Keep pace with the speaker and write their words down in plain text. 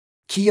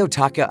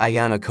Kiyotaka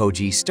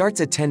Ayanokoji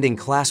starts attending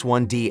Class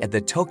 1D at the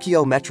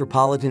Tokyo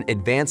Metropolitan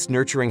Advanced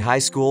Nurturing High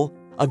School,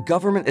 a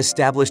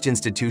government-established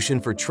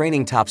institution for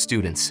training top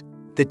students.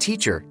 The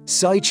teacher,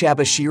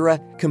 Soichaba Shira,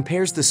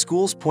 compares the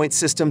school's point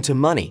system to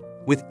money,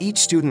 with each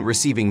student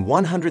receiving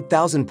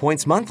 100,000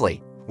 points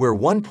monthly, where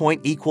 1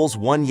 point equals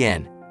 1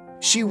 yen.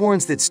 She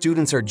warns that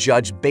students are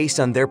judged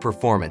based on their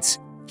performance.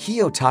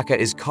 Kiyotaka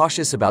is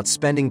cautious about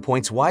spending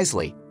points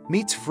wisely,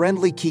 meets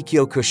friendly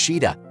Kikyo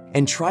Kushida,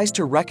 and tries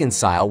to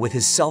reconcile with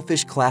his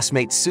selfish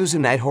classmate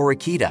Suzune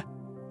Horikita.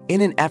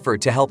 In an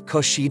effort to help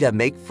Kushida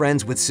make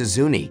friends with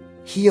Suzune,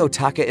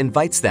 Kiyotaka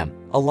invites them,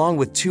 along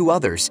with 2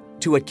 others,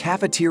 to a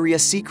cafeteria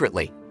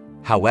secretly.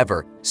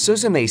 However,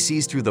 Suzume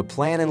sees through the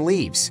plan and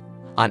leaves.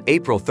 On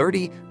April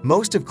 30,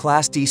 most of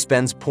Class D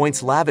spends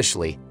points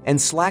lavishly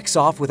and slacks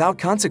off without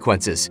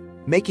consequences,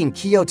 making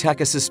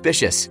Kiyotaka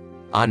suspicious.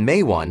 On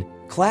May 1,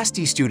 Class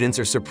D students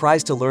are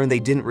surprised to learn they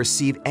didn't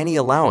receive any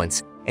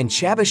allowance, and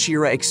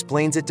Chabashira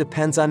explains it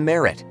depends on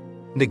merit.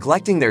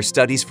 Neglecting their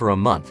studies for a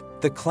month,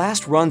 the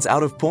class runs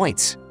out of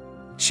points.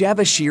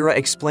 Chabashira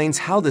explains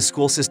how the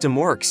school system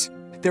works.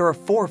 There are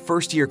 4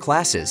 first-year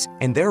classes,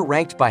 and they're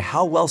ranked by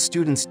how well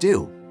students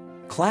do.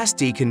 Class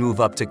D can move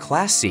up to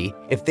Class C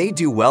if they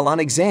do well on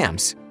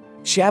exams.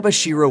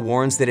 Chabashira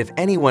warns that if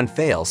anyone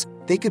fails,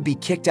 they could be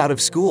kicked out of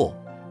school.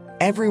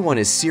 Everyone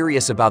is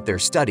serious about their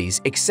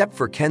studies except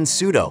for Ken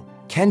Sudo,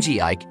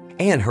 Kenji Ike,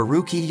 and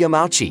Haruki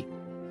Yamauchi.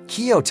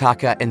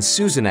 Kiyotaka and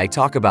Suzune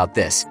talk about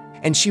this,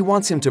 and she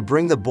wants him to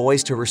bring the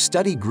boys to her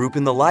study group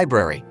in the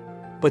library.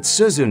 But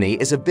Suzune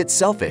is a bit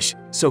selfish,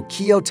 so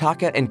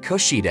Kiyotaka and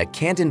Kushida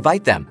can't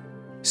invite them.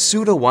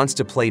 Sudo wants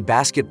to play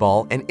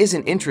basketball and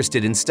isn't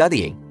interested in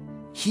studying.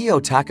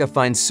 Kiyotaka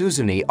finds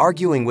Suzune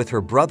arguing with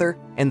her brother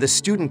and the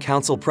student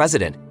council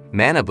president,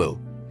 Manabu.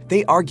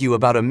 They argue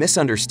about a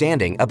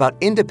misunderstanding about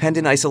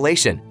independent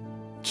isolation.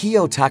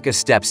 Kiyotaka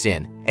steps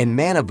in, and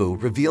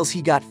Manabu reveals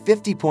he got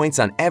 50 points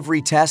on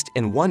every test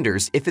and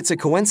wonders if it's a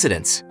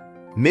coincidence.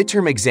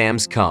 Midterm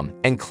exams come,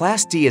 and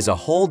Class D as a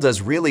whole does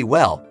really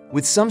well,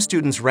 with some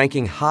students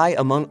ranking high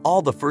among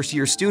all the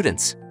first-year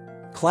students.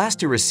 Class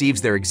D receives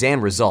their exam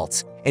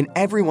results, and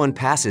everyone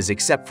passes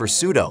except for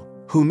Sudo,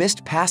 who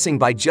missed passing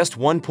by just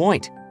 1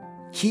 point.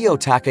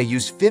 Kiyotaka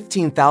used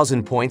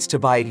 15,000 points to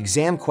buy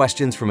exam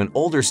questions from an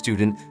older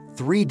student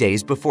 3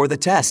 days before the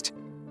test.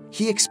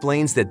 He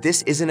explains that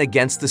this isn't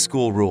against the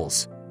school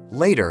rules.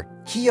 Later,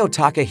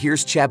 Kiyotaka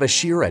hears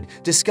Chabashira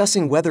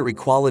discussing whether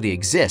equality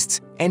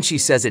exists, and she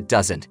says it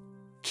doesn't.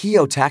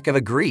 Kiyotaka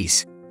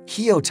agrees.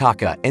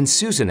 Kiyotaka and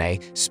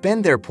Suzune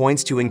spend their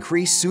points to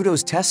increase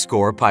Sudo's test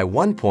score by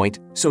 1 point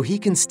so he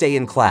can stay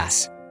in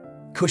class.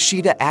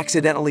 Kushida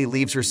accidentally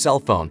leaves her cell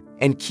phone,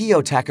 and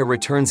Kiyotaka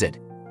returns it.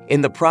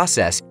 In the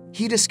process,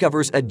 he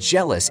discovers a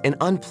jealous and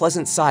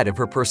unpleasant side of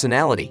her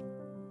personality.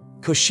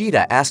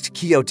 Kushida asks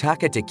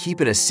Kiyotaka to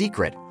keep it a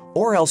secret,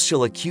 or else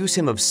she'll accuse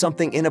him of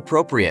something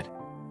inappropriate.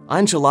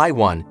 On July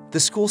 1, the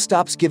school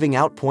stops giving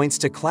out points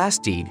to Class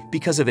D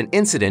because of an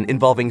incident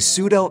involving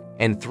Sudo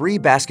and 3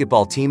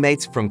 basketball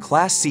teammates from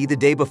Class C the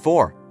day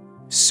before.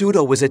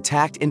 Sudo was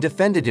attacked and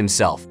defended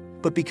himself,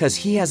 but because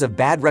he has a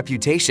bad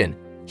reputation,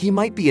 he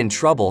might be in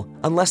trouble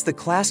unless the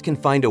class can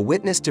find a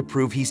witness to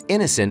prove he's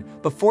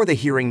innocent before the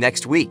hearing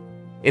next week.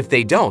 If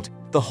they don't,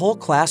 the whole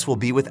class will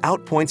be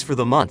without points for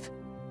the month.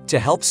 To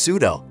help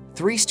Sudo,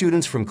 3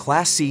 students from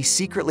Class C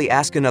secretly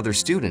ask another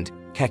student,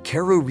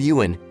 Kakeru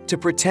Ryuin, to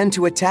pretend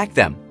to attack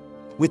them.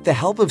 With the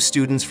help of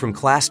students from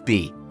Class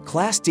B,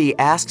 Class D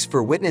asks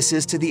for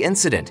witnesses to the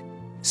incident.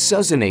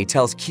 Suzune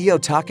tells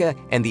Kiyotaka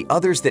and the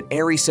others that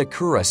Eri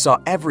Sakura saw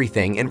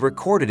everything and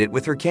recorded it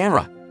with her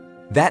camera.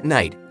 That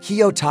night,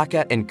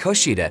 Kiyotaka and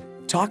Kushida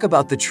talk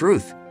about the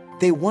truth.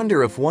 They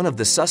wonder if one of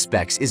the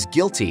suspects is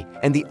guilty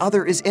and the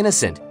other is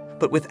innocent,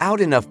 but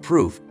without enough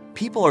proof,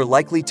 people are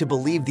likely to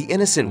believe the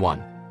innocent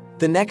one.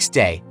 The next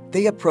day,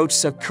 they approach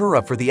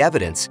Sakura for the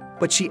evidence,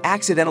 but she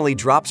accidentally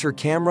drops her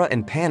camera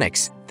and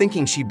panics,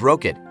 thinking she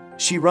broke it.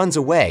 She runs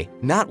away,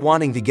 not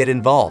wanting to get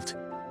involved.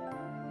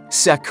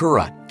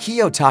 Sakura,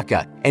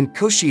 Kiyotaka, and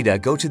Kushida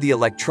go to the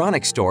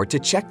electronics store to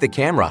check the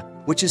camera,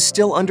 which is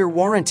still under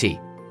warranty.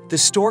 The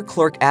store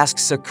clerk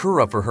asks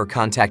Sakura for her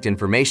contact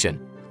information,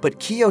 but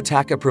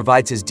Kiyotaka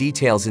provides his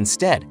details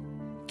instead.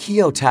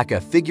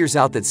 Kiyotaka figures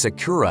out that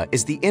Sakura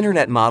is the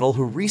internet model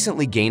who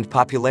recently gained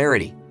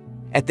popularity.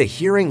 At the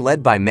hearing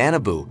led by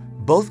Manabu,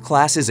 both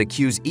classes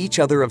accuse each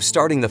other of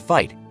starting the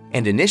fight,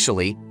 and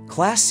initially,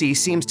 Class C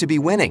seems to be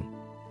winning.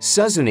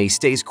 Suzune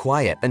stays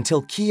quiet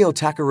until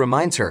Kiyotaka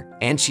reminds her,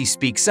 and she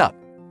speaks up.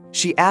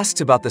 She asks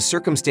about the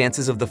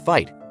circumstances of the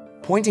fight,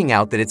 pointing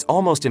out that it's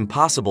almost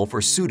impossible for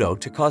Sudo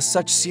to cause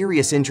such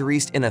serious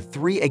injuries in a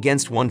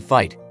 3-against-1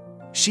 fight.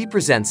 She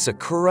presents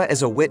Sakura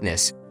as a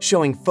witness,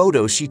 showing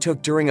photos she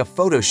took during a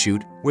photo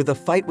shoot where the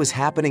fight was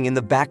happening in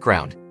the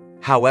background.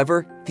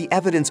 However, the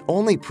evidence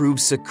only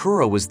proves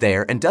Sakura was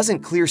there and doesn't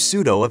clear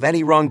Sudo of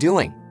any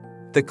wrongdoing.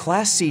 The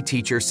Class C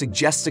teacher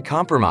suggests a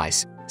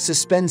compromise: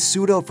 suspend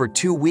Sudo for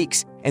 2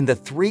 weeks and the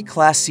 3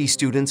 Class C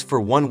students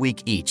for 1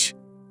 week each.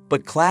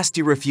 But Class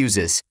D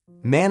refuses.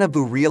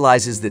 Manabu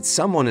realizes that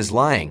someone is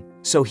lying,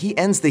 so he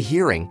ends the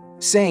hearing,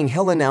 saying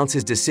he'll announce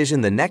his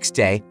decision the next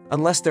day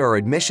unless there are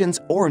admissions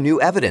or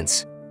new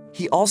evidence.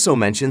 He also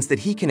mentions that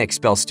he can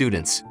expel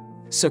students.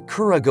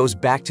 Sakura goes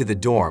back to the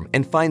dorm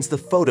and finds the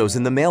photos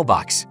in the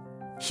mailbox.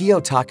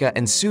 Kiyotaka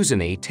and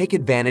Suzune take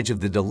advantage of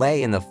the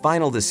delay in the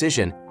final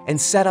decision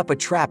and set up a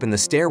trap in the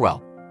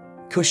stairwell.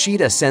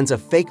 Kushida sends a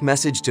fake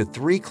message to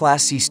 3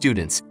 Class C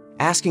students,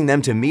 asking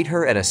them to meet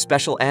her at a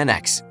special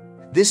annex.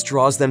 This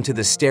draws them to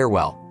the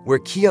stairwell, where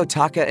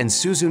Kiyotaka and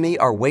Suzune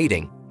are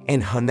waiting,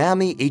 and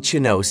Hanami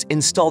Ichinos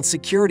installed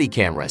security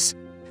cameras.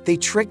 They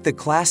trick the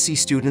Class C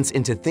students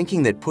into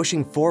thinking that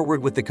pushing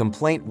forward with the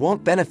complaint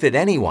won't benefit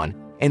anyone,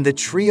 and the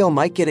trio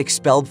might get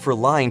expelled for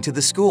lying to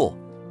the school.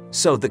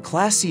 So the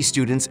Class C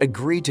students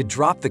agreed to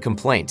drop the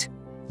complaint.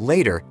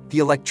 Later, the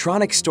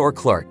electronics store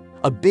clerk,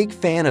 a big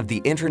fan of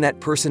the internet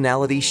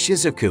personality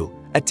Shizuku,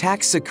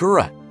 attacks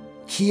Sakura.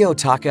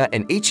 Kiyotaka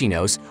and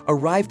Ichinos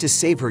arrive to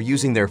save her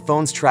using their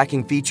phone's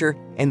tracking feature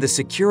and the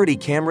security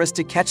cameras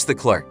to catch the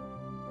clerk.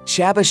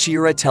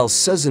 Chabashira tells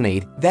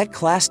Suzune that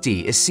Class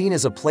D is seen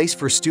as a place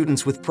for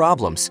students with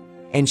problems,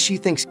 and she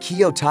thinks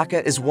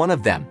Kiyotaka is one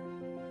of them.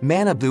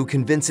 Manabu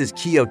convinces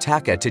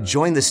Kiyotaka to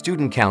join the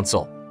student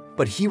council,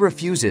 but he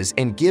refuses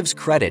and gives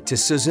credit to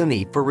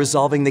Suzune for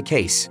resolving the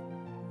case.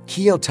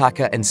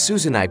 Kiyotaka and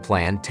Suzune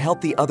plan to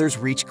help the others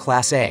reach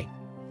Class A.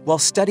 While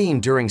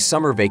studying during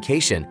summer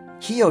vacation,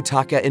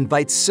 Kiyotaka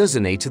invites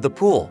Suzune to the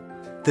pool.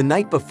 The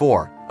night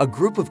before, a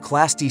group of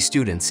Class D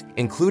students,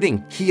 including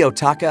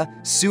Kiyotaka,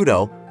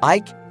 Sudo,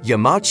 Ike,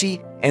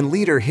 Yamauchi, and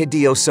leader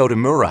Hideo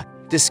Sotomura,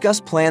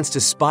 discuss plans to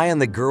spy on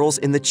the girls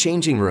in the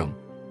changing room.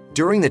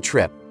 During the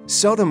trip,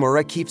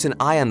 Sotomura keeps an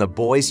eye on the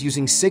boys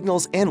using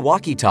signals and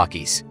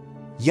walkie-talkies.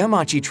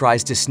 Yamauchi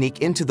tries to sneak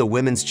into the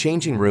women's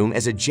changing room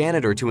as a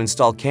janitor to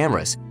install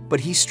cameras, but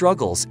he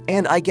struggles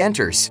and Ike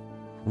enters.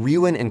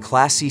 Ryuin and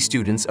Class C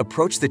students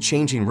approach the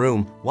changing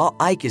room while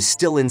Ike is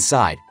still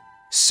inside.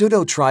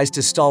 Sudo tries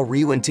to stall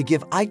Ryuin to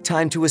give Ike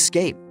time to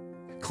escape.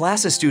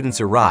 Class A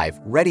students arrive,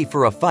 ready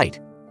for a fight.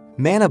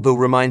 Manabu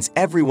reminds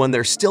everyone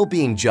they're still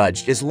being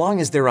judged as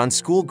long as they're on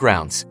school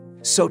grounds.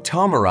 So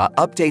Tomura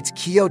updates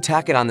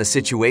Kiyotaka on the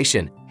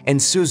situation, and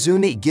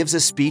Suzune gives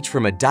a speech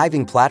from a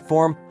diving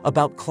platform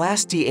about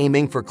Class D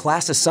aiming for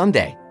Class A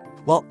someday.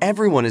 While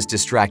everyone is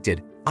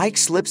distracted, Ike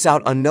slips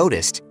out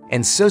unnoticed,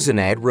 and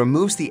Suzune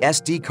removes the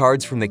SD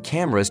cards from the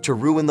cameras to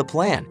ruin the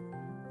plan.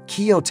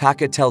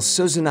 Kiyotaka tells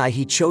Suzune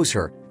he chose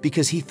her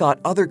because he thought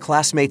other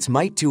classmates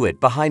might do it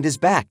behind his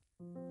back.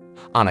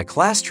 On a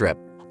class trip,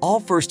 all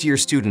first-year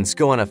students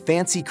go on a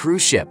fancy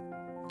cruise ship.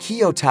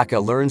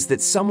 Kiyotaka learns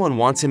that someone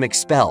wants him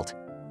expelled.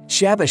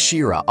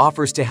 Shabashira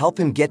offers to help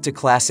him get to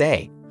Class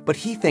A, but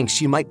he thinks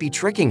she might be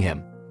tricking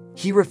him.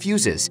 He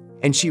refuses,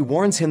 and she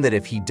warns him that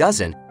if he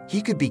doesn't,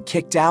 he could be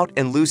kicked out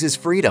and lose his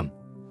freedom.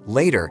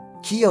 Later,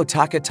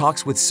 Kiyotaka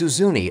talks with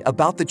Suzune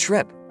about the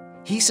trip.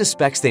 He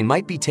suspects they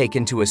might be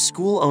taken to a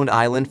school-owned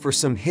island for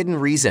some hidden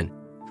reason.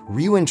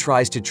 Ryuin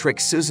tries to trick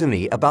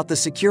Suzune about the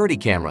security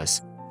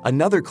cameras.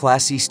 Another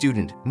Class C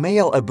student,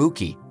 Mayo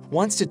Ibuki,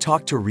 wants to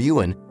talk to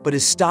Ryuin but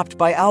is stopped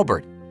by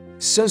Albert.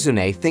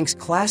 Suzune thinks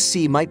Class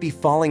C might be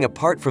falling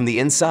apart from the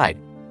inside.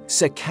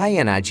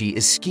 Sakayanaji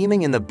is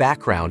scheming in the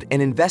background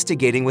and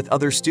investigating with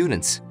other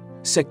students.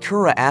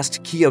 Sakura asks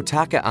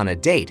Kiyotaka on a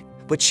date,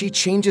 but she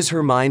changes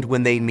her mind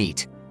when they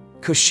meet.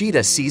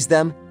 Kushida sees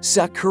them,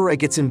 Sakura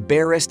gets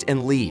embarrassed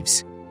and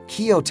leaves.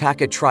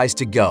 Kiyotaka tries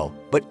to go,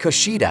 but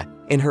Kushida,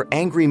 in her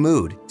angry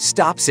mood,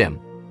 stops him.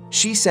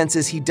 She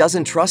senses he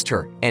doesn't trust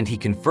her, and he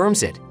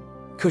confirms it.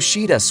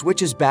 Kushida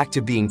switches back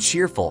to being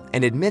cheerful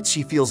and admits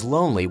she feels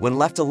lonely when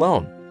left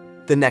alone.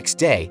 The next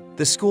day,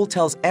 the school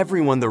tells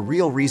everyone the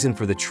real reason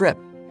for the trip.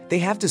 They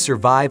have to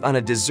survive on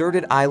a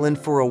deserted island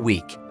for a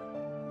week.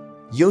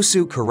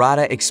 Yosu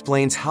Kurata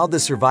explains how the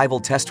survival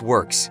test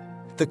works.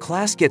 The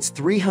class gets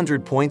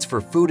 300 points for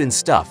food and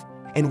stuff,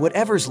 and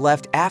whatever's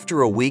left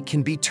after a week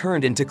can be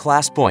turned into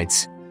class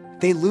points.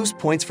 They lose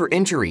points for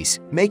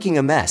injuries, making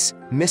a mess,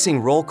 missing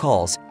roll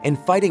calls, and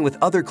fighting with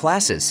other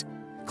classes.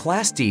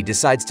 Class D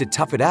decides to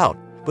tough it out,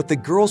 but the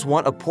girls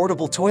want a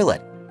portable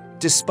toilet.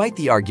 Despite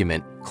the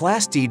argument,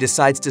 Class D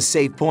decides to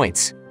save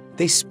points.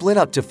 They split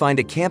up to find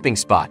a camping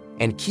spot,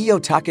 and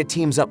Kiyotaka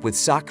teams up with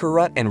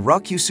Sakura and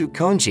Rakusu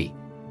Konji.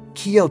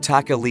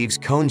 Kiyotaka leaves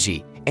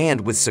Konji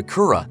and, with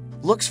Sakura,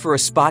 looks for a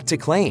spot to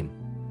claim.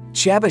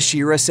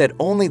 Chabashira said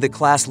only the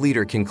class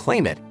leader can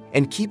claim it,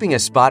 and keeping a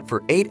spot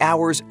for 8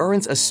 hours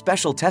earns a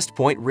special test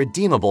point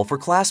redeemable for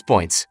class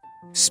points.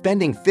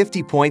 Spending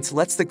 50 points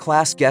lets the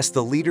class guess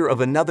the leader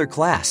of another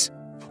class.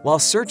 While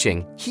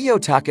searching,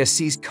 Kiyotaka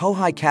sees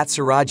Kohai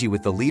Katsuraji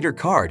with the leader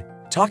card,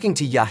 talking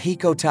to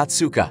Yahiko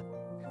Tatsuka.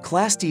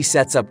 Class D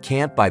sets up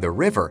camp by the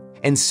river,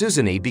 and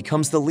Suzune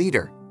becomes the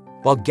leader.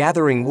 While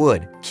gathering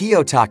wood,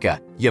 Kiyotaka,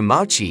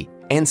 Yamauchi,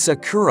 and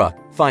Sakura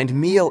find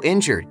Mio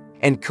injured,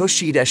 and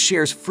Kushida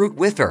shares fruit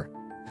with her.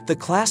 The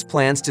class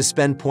plans to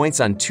spend points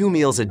on 2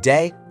 meals a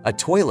day, a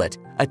toilet,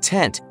 a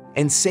tent,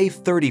 and save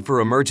 30 for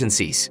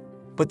emergencies.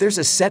 But there's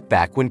a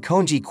setback when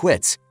Konji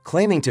quits,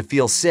 claiming to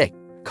feel sick.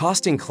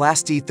 costing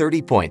Class D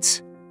 30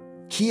 points.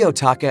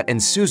 Kiyotaka and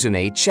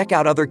Suzune check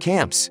out other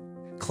camps.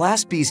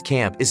 Class B's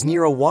camp is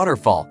near a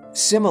waterfall,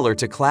 similar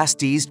to Class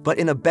D's but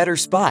in a better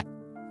spot.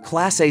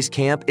 Class A's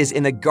camp is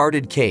in a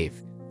guarded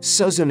cave.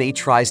 Suzune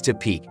tries to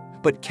peek,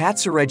 but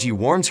Katsureji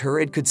warns her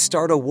it could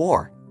start a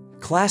war.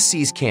 Class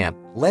C's camp,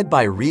 led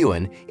by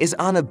Ryuen, is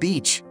on a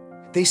beach.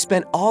 They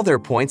spent all their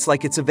points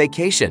like it's a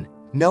vacation,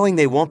 knowing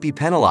they won't be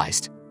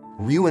penalized.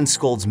 Ryuen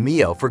scolds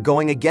Mio for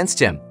going against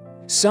him.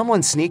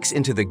 Someone sneaks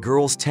into the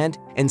girls' tent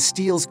and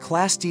steals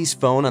Class D's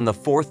phone on the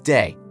 4th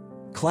day.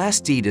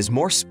 Class D does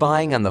more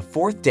spying on the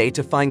 4th day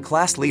to find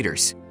class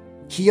leaders.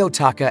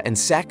 Kiyotaka and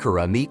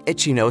Sakura meet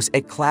Ichinos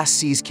at Class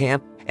C's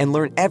camp and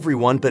learn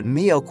everyone but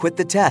Mio quit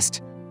the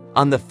test.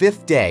 On the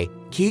 5th day,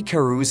 Ki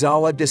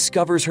Karuzawa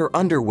discovers her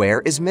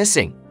underwear is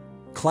missing.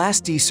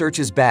 Class D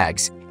searches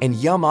bags, and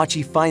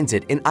Yamachi finds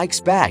it in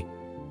Ike's bag.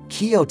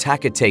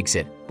 Kiyotaka takes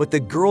it, but the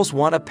girls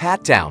want a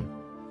pat-down.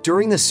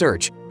 During the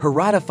search,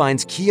 Harada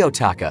finds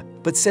Kiyotaka,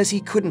 but says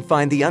he couldn't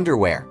find the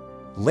underwear.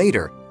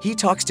 Later, he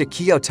talks to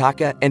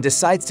Kiyotaka and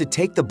decides to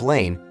take the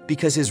blame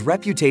because his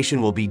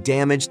reputation will be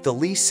damaged the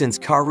least since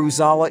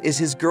Karuzawa is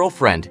his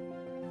girlfriend.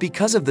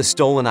 Because of the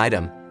stolen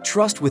item,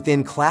 trust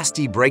within Class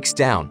D breaks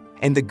down,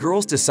 and the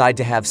girls decide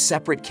to have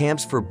separate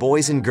camps for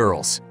boys and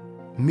girls.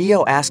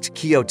 Mio asks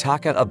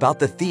Kiyotaka about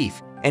the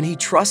thief, and he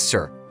trusts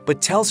her,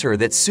 but tells her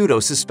that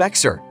Sudo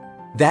suspects her.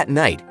 That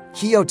night,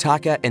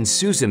 Kiyotaka and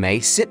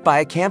Suzume sit by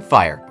a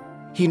campfire.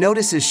 He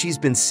notices she's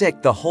been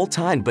sick the whole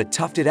time but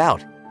toughed it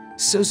out.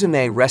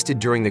 Suzume rested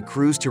during the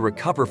cruise to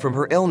recover from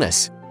her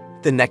illness.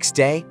 The next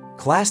day,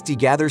 Class D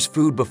gathers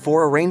food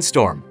before a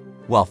rainstorm.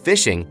 While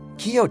fishing,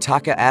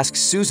 Kiyotaka asks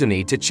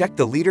Suzune to check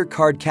the leader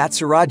card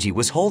Katsuragi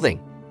was holding,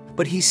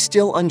 but he's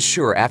still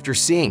unsure after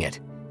seeing it.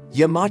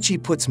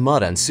 Yamachi puts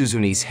mud on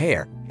Suzune's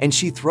hair, and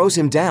she throws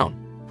him down.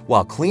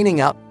 While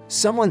cleaning up,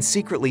 someone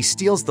secretly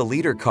steals the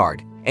leader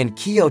card, and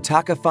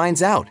Kiyotaka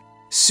finds out.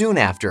 Soon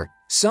after,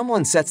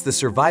 someone sets the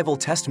survival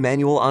test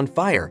manual on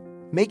fire,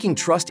 making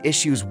trust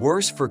issues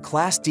worse for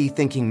Class D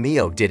thinking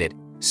Mio did it.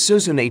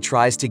 Suzune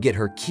tries to get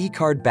her key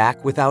card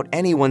back without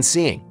anyone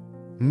seeing.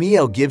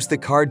 Mio gives the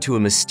card to a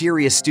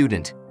mysterious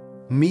student.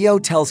 Mio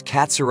tells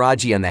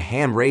Katsuragi on the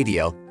ham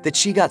radio that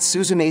she got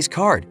Suzune's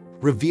card,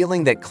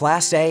 revealing that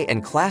Class A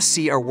and Class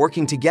C are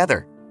working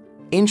together.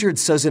 Injured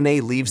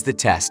Suzune leaves the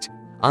test.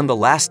 On the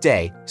last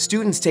day,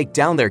 students take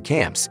down their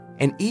camps,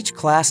 and each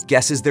class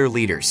guesses their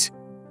leaders.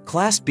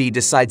 Class B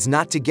decides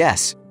not to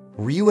guess.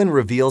 Ryuen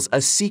reveals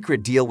a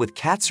secret deal with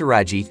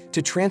Katsuragi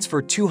to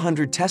transfer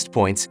 200 test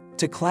points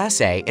to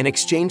Class A in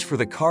exchange for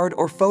the card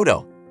or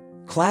photo.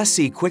 Class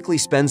C quickly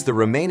spends the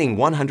remaining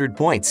 100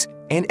 points,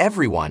 and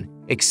everyone,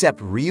 except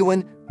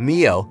Ryuen,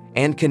 Mio,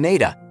 and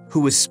Kaneda,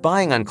 who was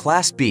spying on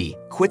Class B,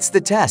 quits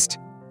the test.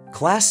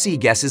 Class C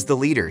guesses the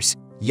leaders: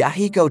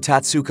 Yahiko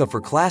Tatsuka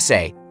for Class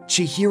A,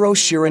 Chihiro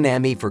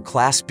Shiranami for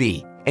Class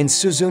B, and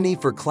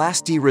Suzune for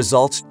Class D.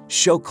 Results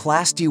show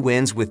Class D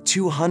wins with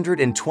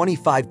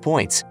 225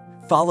 points,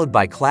 followed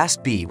by Class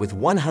B with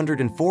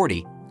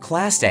 140,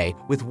 Class A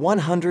with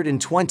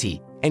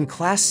 120, and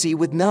Class C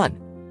with none.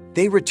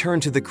 They return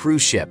to the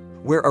cruise ship,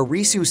 where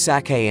Arisu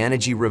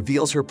Sakayanagi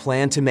reveals her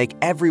plan to make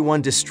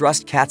everyone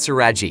distrust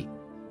Katsuragi.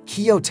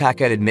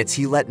 Kiyotaka admits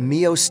he let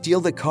Mio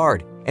steal the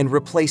card and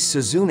replace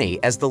Suzune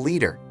as the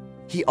leader.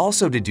 He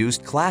also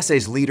deduced Class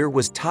A's leader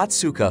was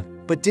Tatsuka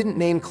but didn't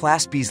name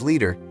Class B's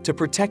leader to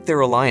protect their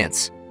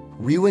alliance.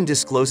 Ryuen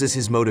discloses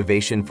his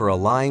motivation for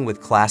allying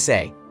with Class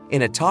A.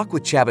 In a talk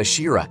with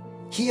Chabashira,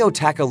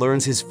 Kiyotaka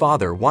learns his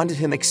father wanted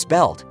him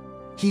expelled.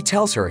 He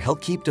tells her he'll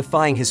keep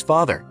defying his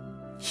father.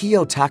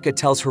 Kiyotaka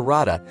tells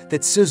Harada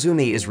that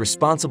Suzune is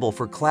responsible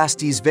for Class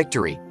D's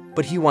victory,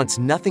 but he wants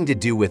nothing to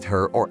do with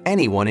her or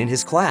anyone in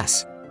his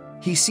class.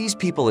 He sees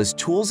people as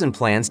tools and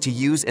plans to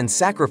use and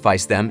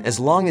sacrifice them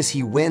as long as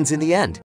he wins in the end.